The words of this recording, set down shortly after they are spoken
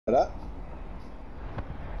that.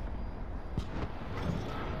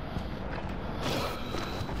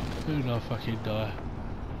 Who did I fucking die?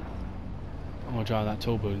 I'm gonna drive that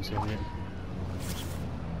tall boot and see if I can get him.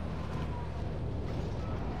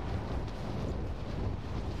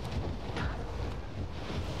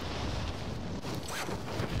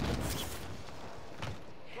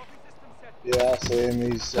 Yeah, I see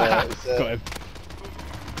him. He's Got him.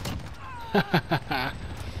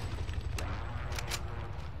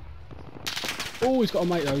 Oh, he's got a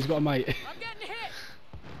mate though, he's got a mate. I'm getting hit.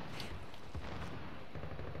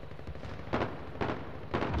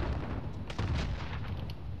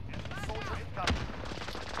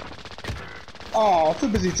 Oh, I'm too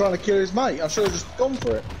busy trying to kill his mate. I should have just gone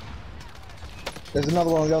for it. There's another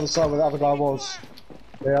one on the other side where the other guy was.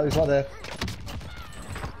 Yeah, he's right there.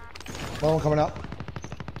 Another one coming up.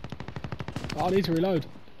 Oh, I need to reload.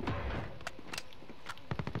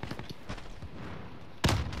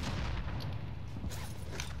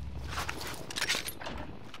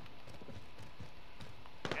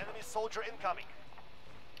 Enemy soldier incoming.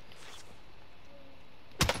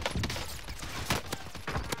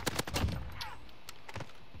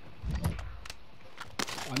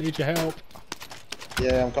 I need your help.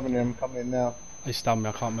 Yeah, I'm coming in now. They stunned me,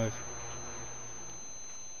 I can't move.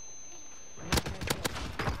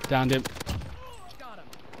 Downed him. Got him.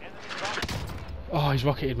 Enemy dropping. Oh, he's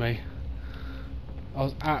rocketed me. I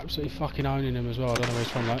was absolutely fucking owning him as well. I don't know where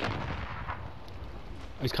he's from, like. Oh,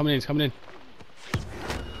 he's coming in, he's coming in.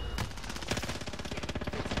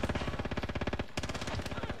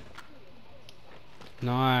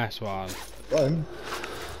 Nice one. Got him.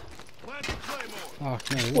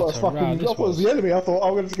 Fuck me, Well, what that's a fucking, round I this thought it was was. the enemy. I thought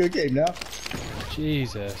I'm just going to get him now.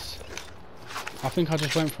 Jesus. I think I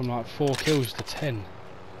just went from like 4 kills to 10.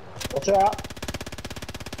 Watch out.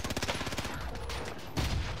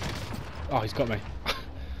 Oh, he's got me.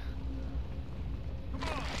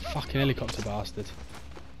 Fucking helicopter bastard.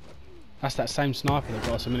 That's that same sniper that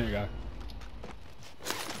got us a minute ago.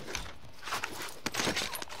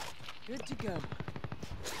 Good to go. Enemy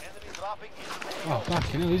dropping into Oh,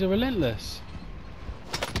 fucking hell, these are relentless.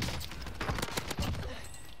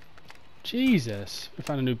 Jesus. We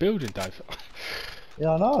found a new building, Dave.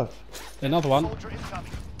 Yeah, I know. Another one. soldier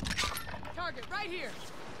incoming. Target right here.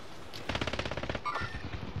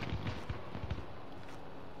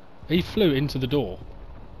 He flew into the door.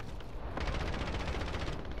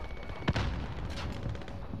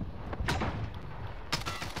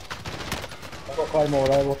 I've got Claymore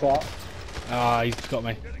there. Watch out. Ah, he's got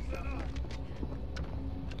me.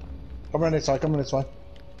 Come around this way. Come around this way.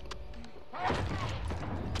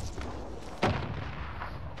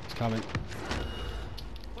 He's coming.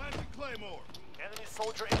 Enemy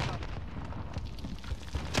soldier incoming.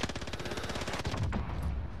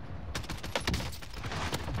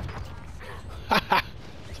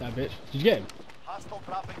 That bitch. Did you get him? Hostile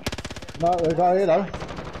dropping. No, there's a guy here though.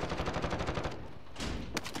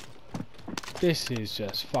 This is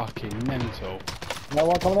just fucking mental. No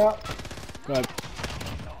one coming out. Right.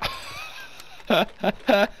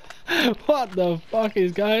 What the fuck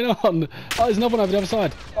is going on? Oh, there's another one over the other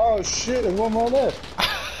side. Oh shit, there's one more there.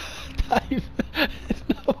 Dave, there's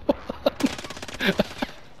another one.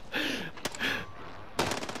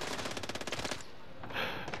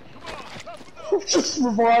 We're just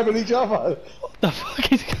reviving each other. What the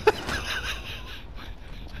fuck is going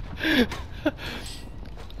on?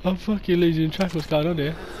 I'm fucking losing track of what's going on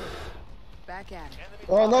here. Back at it.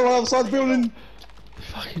 Oh, no one outside the building.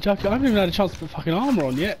 Fucking joking. I haven't even had a chance to put fucking armour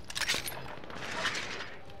on yet.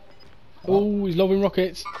 Oh, he's lobbing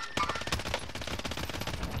rockets.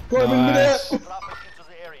 Got him in Nice. there. Dropping into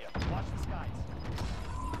the area. Watch the skies.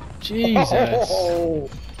 Jesus. Oh,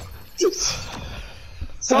 just for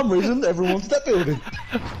some reason, everyone's in that building.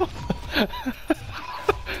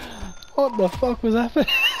 What the fuck was happening?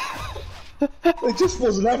 It just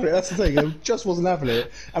wasn't having it. That's the thing. It just wasn't having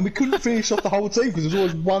it, and we couldn't finish off the whole team because there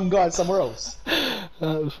was always one guy somewhere else.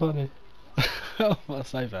 That was funny. I'll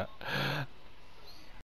save that.